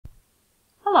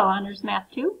Hello, Honors Math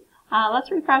 2. Let's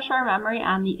refresh our memory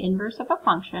on the inverse of a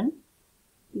function.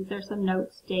 These are some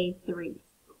notes, day 3.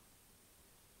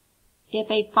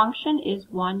 If a function is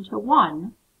 1 to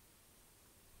 1,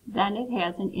 then it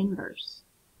has an inverse.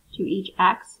 To each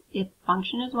x, if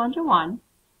function is 1 to 1,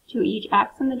 to each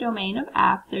x in the domain of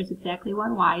f, there's exactly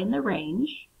one y in the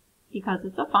range, because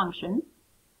it's a function.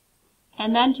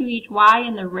 And then to each y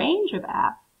in the range of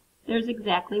f, there's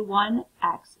exactly one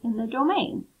x in the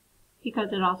domain, because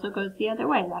it also goes the other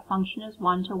way. That function is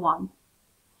 1 to 1.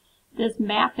 This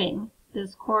mapping,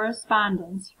 this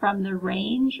correspondence from the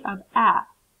range of f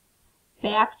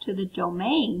back to the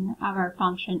domain of our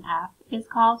function f is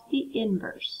called the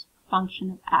inverse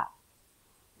function of f.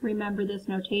 Remember this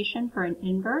notation for an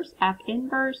inverse. F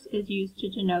inverse is used to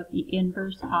denote the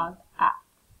inverse of f.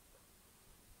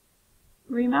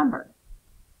 Remember,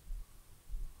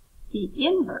 the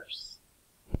inverse.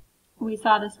 We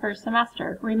saw this first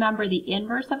semester. Remember, the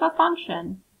inverse of a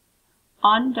function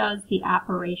undoes the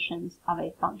operations of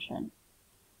a function.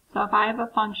 So if I have a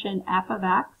function f of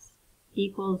x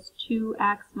equals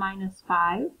 2x minus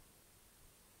 5,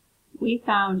 we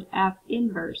found f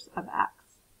inverse of x.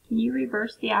 Can you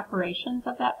reverse the operations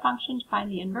of that function to find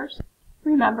the inverse?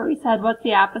 Remember, we said what's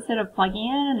the opposite of plugging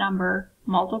in a number,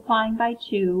 multiplying by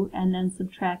 2, and then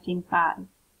subtracting 5?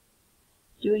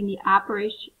 Doing the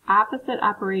opposite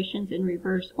operations in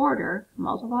reverse order,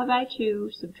 multiply by 2,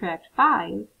 subtract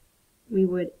 5, we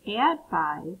would add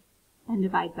 5 and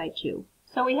divide by 2.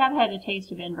 So we have had a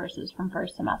taste of inverses from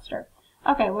first semester.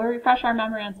 Okay, we'll refresh our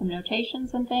memory on some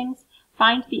notations and things.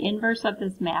 Find the inverse of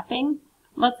this mapping.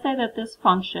 Let's say that this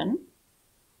function,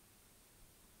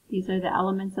 these are the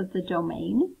elements of the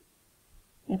domain.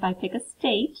 If I pick a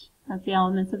state, that's the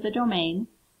elements of the domain,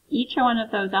 each one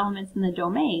of those elements in the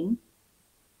domain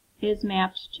is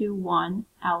mapped to one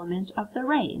element of the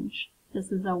range.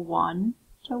 This is a 1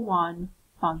 to 1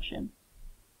 function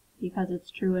because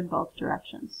it's true in both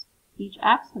directions. Each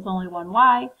x has only one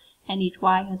y, and each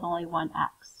y has only one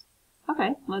x.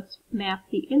 Okay, let's map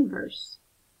the inverse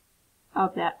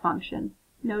of that function.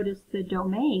 Notice the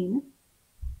domain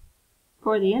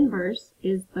for the inverse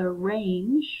is the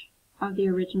range of the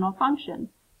original function.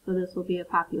 So this will be a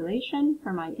population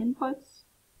for my inputs.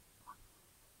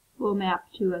 We'll map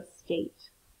to a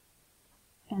state.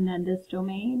 And then this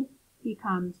domain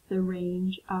becomes the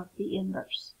range of the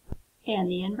inverse.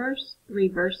 And the inverse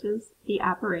reverses the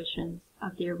operations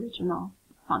of the original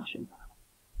function.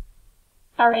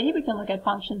 Alrighty, we can look at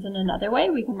functions in another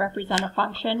way. We can represent a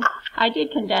function. I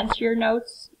did condense your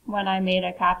notes when I made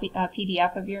a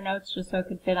PDF of your notes just so it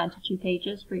could fit onto 2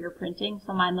 pages for your printing.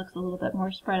 So mine looks a little bit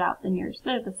more spread out than yours.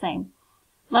 They're the same.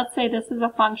 Let's say this is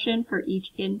a function for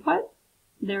each input.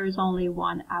 There is only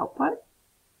one output.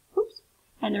 Oops.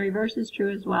 And the reverse is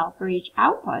true as well. For each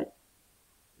output,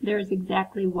 there is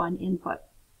exactly one input.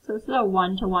 So this is a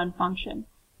 1 to 1 function.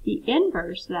 The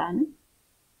inverse then,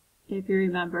 if you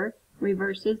remember,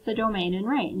 reverses the domain and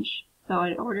range. So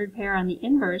an ordered pair on the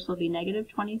inverse will be negative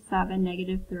 27,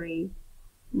 negative 3,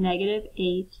 negative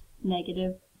 8,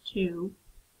 negative 2,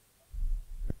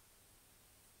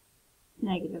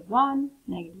 negative 1,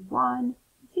 negative 1,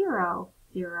 0,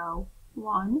 0,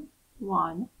 1,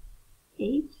 1,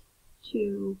 8,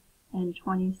 2, and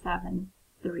 27,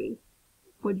 3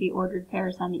 would be ordered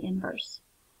pairs on the inverse.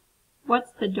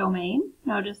 What's the domain?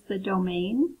 Notice the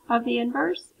domain of the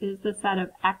inverse is the set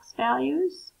of x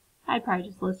values. I'd probably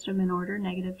just list them in order,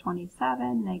 negative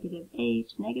 27, negative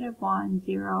 8, negative 1,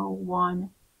 0, 1,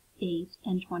 8,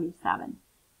 and 27.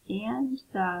 And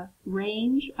the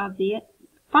range of the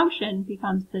function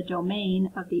becomes the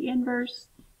domain of the inverse,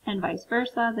 and vice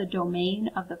versa. The domain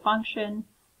of the function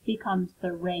becomes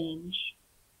the range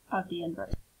of the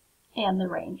inverse, and the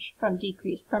range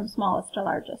from smallest to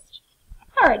largest.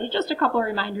 Alrighty, just a couple of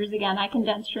reminders again. I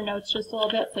condensed your notes just a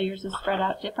little bit so yours is spread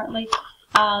out differently.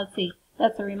 Let's see.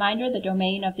 That's a reminder. The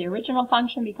domain of the original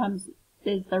function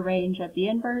is the range of the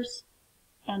inverse,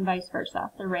 and vice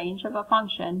versa. The range of a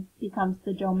function becomes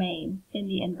the domain in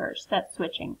the inverse. That's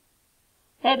switching.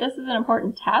 Okay, this is an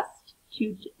important test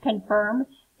to confirm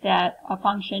that a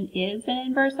function is an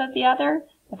inverse of the other.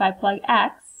 If I plug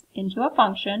x into a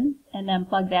function and then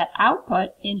plug that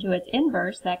output into its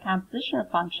inverse, that composition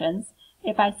of functions,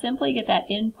 if I simply get that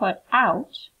input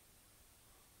out,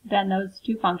 then those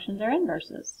two functions are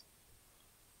inverses.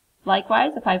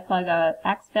 Likewise, if I plug a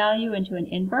x value into an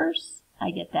inverse, I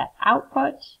get that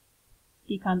output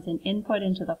becomes an input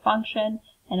into the function,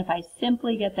 and if I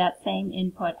simply get that same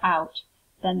input out,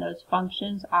 then those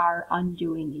functions are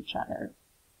undoing each other.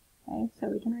 Okay, so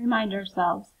we can remind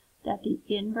ourselves that the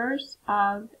inverse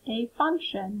of a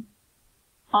function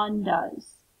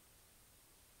undoes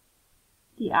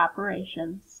the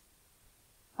operations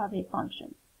of a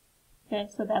function. Okay,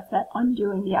 so that's that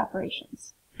undoing the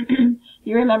operations.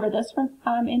 You remember this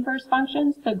from inverse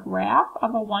functions? The graph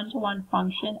of a one-to-one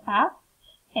function f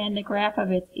and the graph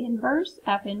of its inverse,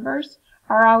 f inverse,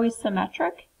 are always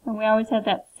symmetric, and we always have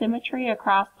that symmetry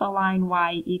across the line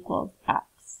y equals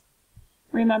x.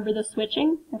 Remember the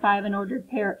switching? If I have an ordered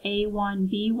pair a1,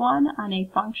 b1 on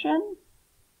a function,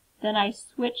 then I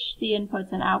switch the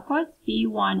inputs and outputs.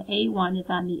 b1, a1 is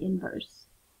on the inverse.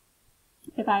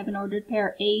 If I have an ordered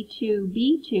pair a2,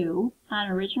 b2 on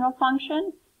original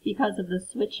function, because of the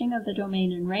switching of the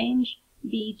domain and range,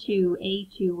 b2,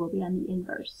 a2 will be on the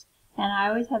inverse. And I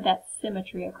always have that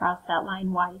symmetry across that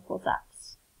line y equals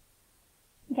x.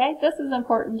 Okay, this is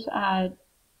important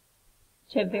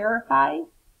to verify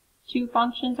two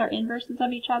functions are inverses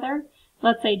of each other.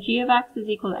 Let's say g of x is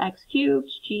equal to x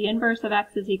cubed, g inverse of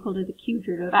x is equal to the cubed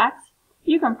root of x.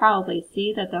 You can probably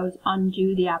see that those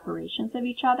undo the operations of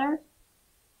each other.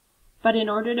 But in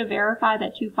order to verify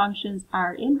that two functions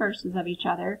are inverses of each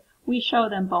other, we show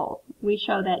them both. We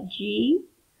show that g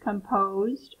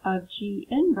composed of g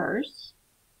inverse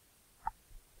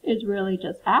is really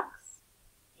just x,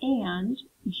 and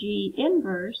g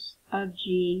inverse of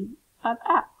g of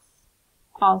x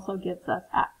also gives us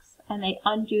x, and they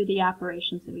undo the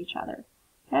operations of each other.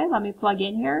 Okay, let me plug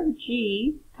in here.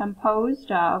 G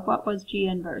composed of, what was g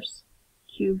inverse?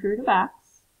 Cubed root of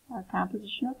x, our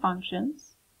composition of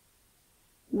functions,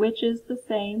 which is the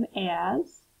same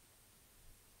as,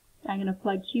 I'm going to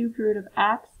plug cubed root of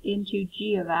x into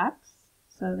g of x,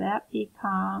 so that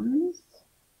becomes,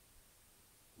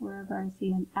 wherever I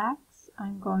see an x,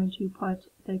 I'm going to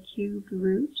put the cubed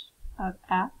root of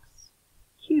x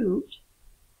cubed.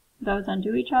 Those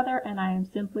undo each other, and I am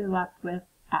simply left with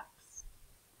x.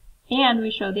 And we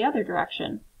show the other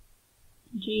direction.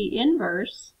 G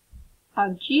inverse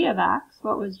of g of x,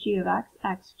 what was g of x?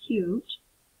 X cubed,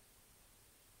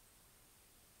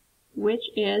 which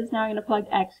is, now I'm going to plug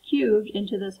x cubed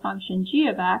into this function g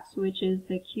of x, which is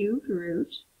the cubed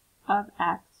root of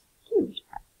x cubed.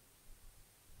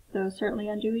 Those certainly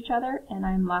undo each other, and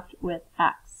I'm left with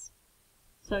x.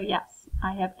 So yes,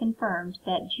 I have confirmed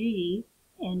that g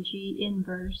and g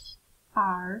inverse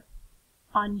are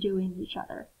undoing each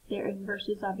other. They're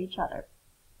inverses of each other.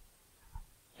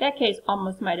 That case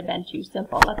almost might have been too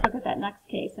simple. Let's look at that next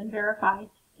case and verify,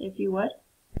 if you would.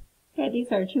 Okay,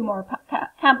 these are two more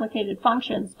complicated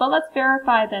functions, but let's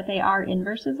verify that they are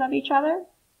inverses of each other.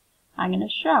 I'm going to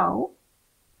show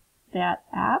that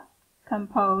f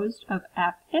composed of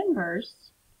f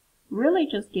inverse really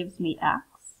just gives me x,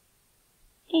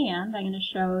 and I'm going to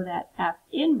show that f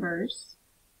inverse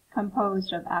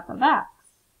composed of f of x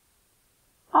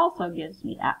also gives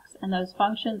me x, and those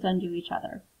functions undo each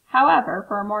other. However,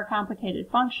 for a more complicated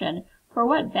function, for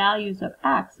what values of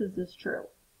x is this true?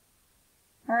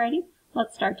 Alrighty,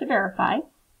 let's start to verify.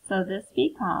 So this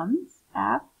becomes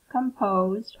f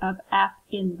composed of f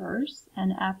inverse,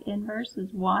 and f inverse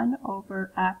is 1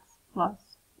 over x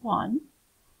plus 1.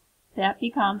 That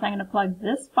becomes, I'm going to plug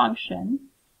this function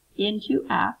into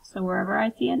f, so wherever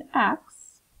I see an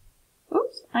x,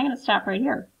 oops, I'm going to stop right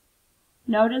here.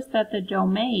 Notice that the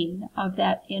domain of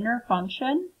that inner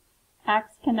function,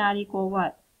 x cannot equal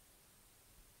what?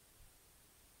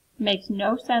 Makes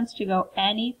no sense to go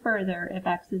any further if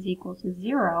x is equal to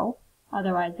 0,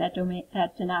 otherwise that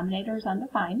denominator is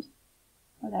undefined,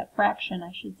 or that fraction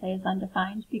I should say is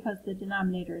undefined because the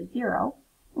denominator is 0.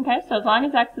 Okay, so as long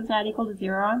as x is not equal to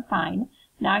 0, I'm fine.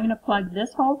 Now I'm going to plug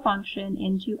this whole function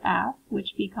into f,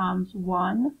 which becomes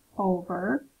 1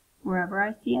 over, wherever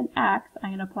I see an x,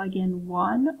 I'm going to plug in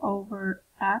 1 over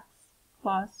x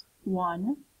plus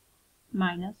 1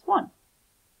 minus 1.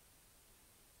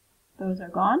 Those are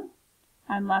gone.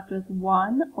 I'm left with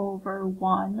 1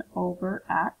 over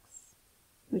x,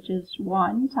 which is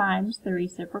 1 times the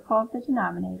reciprocal of the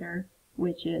denominator,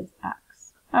 which is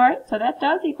x. Alright, so that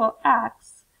does equal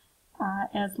x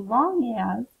as long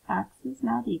as x is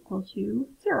not equal to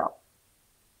 0.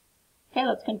 Okay,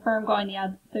 let's confirm going the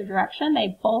other direction.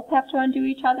 They both have to undo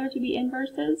each other to be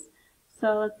inverses.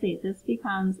 So let's see, this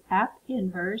becomes f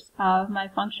inverse of my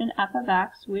function f of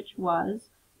x, which was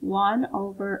 1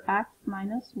 over x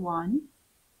minus 1.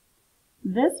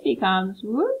 This becomes,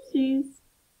 whoopsies,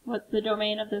 what's the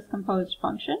domain of this composed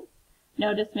function?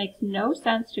 Notice it makes no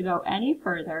sense to go any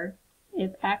further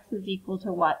if x is equal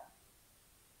to what?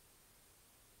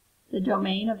 The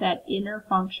domain of that inner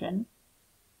function.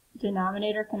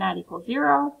 Denominator cannot equal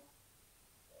 0,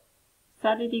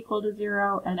 set it equal to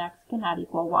 0, and x cannot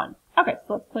equal 1. Okay,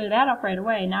 so let's clear that up right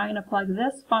away. Now I'm going to plug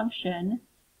this function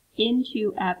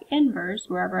into f inverse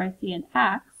wherever I see an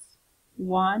x,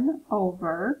 1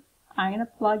 over, I'm going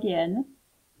to plug in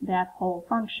that whole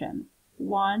function,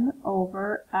 1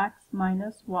 over x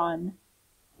minus 1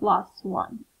 plus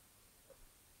 1,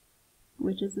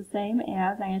 which is the same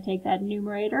as, I'm going to take that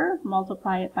numerator,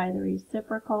 multiply it by the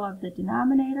reciprocal of the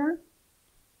denominator,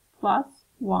 plus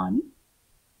 1,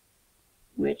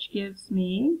 which gives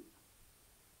me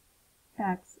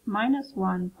x minus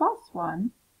 1 plus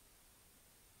 1,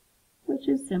 which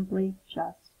is simply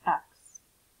just x,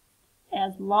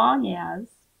 as long as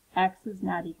x is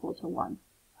not equal to 1.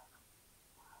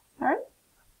 All right?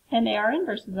 And they are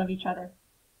inverses of each other.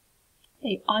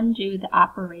 They undo the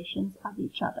operations of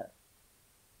each other.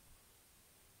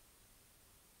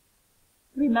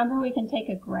 Remember, we can take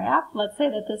a graph. Let's say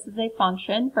that this is a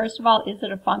function. First of all, is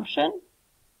it a function?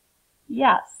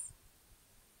 Yes.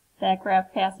 That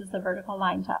graph passes the vertical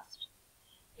line test.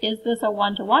 Is this a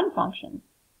one-to-one function?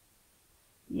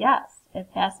 Yes,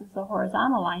 it passes the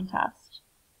horizontal line test.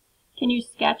 Can you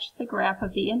sketch the graph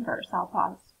of the inverse? I'll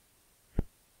pause.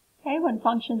 Okay, when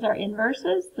functions are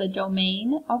inverses, the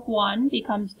domain of one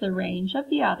becomes the range of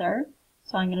the other.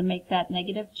 So I'm going to make that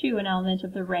 -2 an element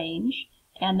of the range.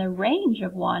 And the range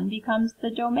of one becomes the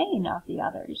domain of the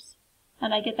others.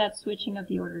 And I get that switching of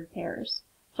the ordered pairs.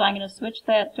 So I'm going to switch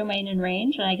that domain and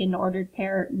range, and I get an ordered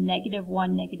pair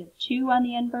 -1, -2 on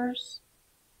the inverse.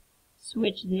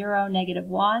 Switch 0,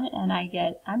 -1, and I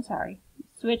get,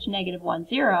 switch -1,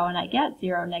 0, and I get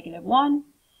 0, -1.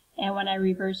 And when I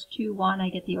reverse 2, 1, I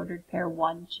get the ordered pair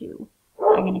 1, 2.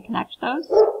 I'm going to connect those.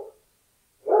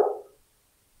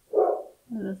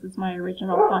 This is my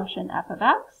original function f of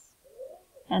x,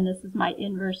 and this is my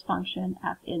inverse function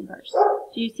f inverse.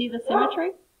 Do you see the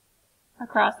symmetry?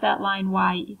 Across that line,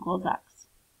 y equals x.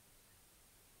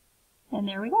 And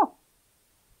there we go.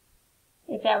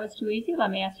 If that was too easy,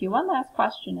 let me ask you one last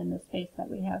question in this space that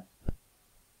we have.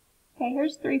 Okay,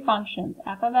 here's three functions,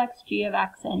 f of x, g of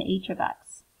x, and h of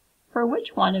x. For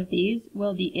which one of these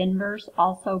will the inverse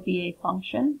also be a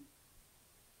function?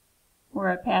 Where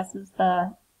it passes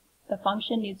the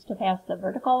function needs to pass the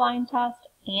vertical line test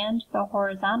and the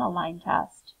horizontal line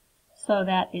test, so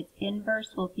that its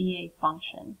inverse will be a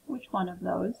function. Which one of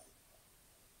those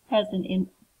has an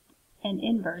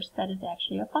inverse that is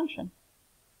actually a function?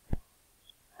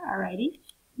 Alrighty,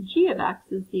 g of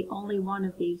x is the only one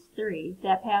of these three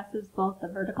that passes both the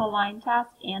vertical line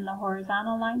test and the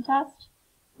horizontal line test.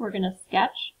 We're going to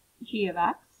sketch g of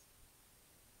x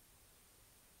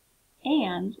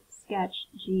and sketch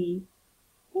g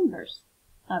inverse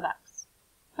of x.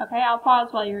 Okay, I'll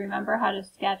pause while you remember how to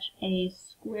sketch a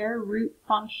square root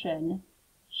function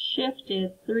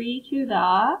shifted 3 to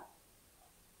the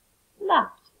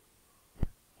left.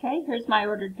 Okay, here's my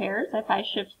ordered pairs. If I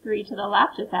shift 3 to the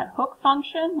left, it's that hook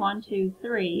function, 1, 2,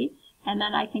 3, and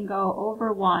then I can go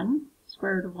over 1,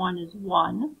 square root of 1 is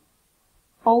 1,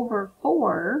 over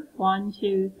 4, 1,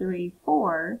 2, 3,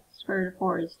 4, square root of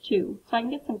 4 is 2. So I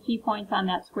can get some key points on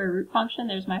that square root function.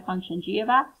 There's my function g of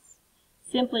x.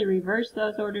 Simply reverse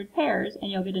those ordered pairs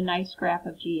and you'll get a nice graph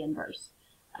of g inverse.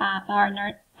 Our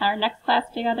next class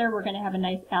together, we're going to have a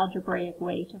nice algebraic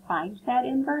way to find that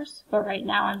inverse, but right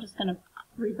now I'm just going to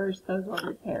reverse those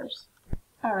ordered pairs.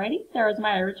 Alrighty, there was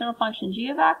my original function g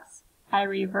of x. I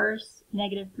reverse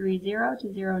 -3, 0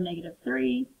 to 0,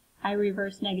 -3. I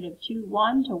reverse -2,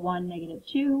 1 to 1,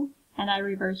 -2. And I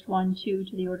reversed 1, 2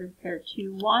 to the ordered pair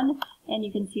 2, 1. And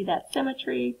you can see that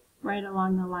symmetry right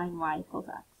along the line y equals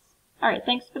x. Alright,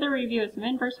 thanks for the review of some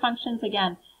inverse functions.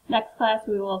 Again, next class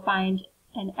we will find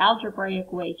an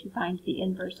algebraic way to find the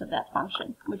inverse of that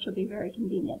function, which will be very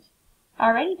convenient.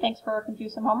 Alrighty, thanks for working through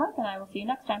some homework, and I will see you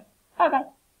next time. Bye-bye.